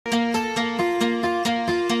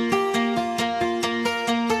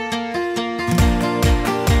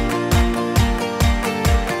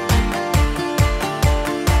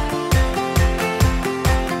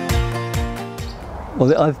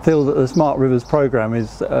Well, I feel that the SmartRivers program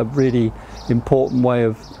is a really important way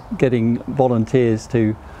of getting volunteers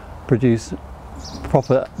to produce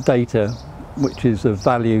proper data which is of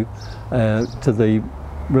value to the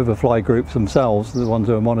riverfly groups themselves, the ones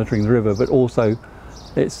who are monitoring the river, but also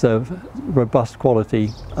it's of robust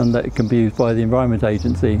quality and that it can be used by the Environment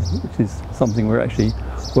Agency, which is something we're actually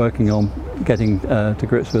working on getting to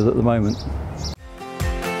grips with at the moment.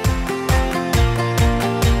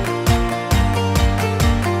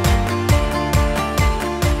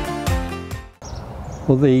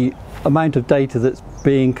 Well, the amount of data that's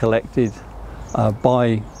being collected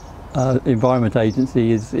by the Environment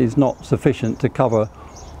Agency is not sufficient to cover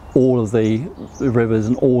all of the rivers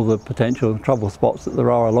and all the potential trouble spots that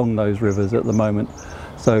there are along those rivers at the moment.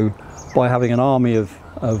 So by having an army of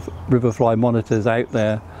riverfly monitors out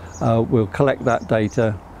there, we'll collect that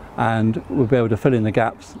data and we'll be able to fill in the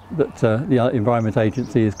gaps that the Environment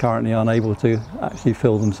Agency is currently unable to actually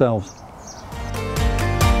fill themselves.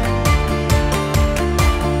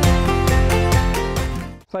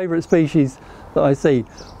 Favourite species that I see?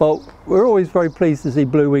 Well, we're always very pleased to see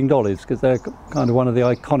blue-winged olives because they're kind of one of the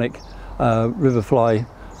iconic riverfly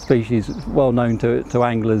species, well known to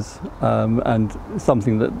anglers, and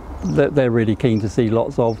something that they're really keen to see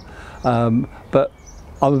lots of. But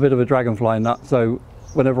I'm a bit of a dragonfly nut, so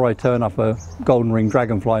whenever I turn up a golden ringed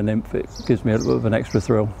dragonfly nymph, it gives me a little bit of an extra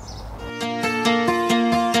thrill.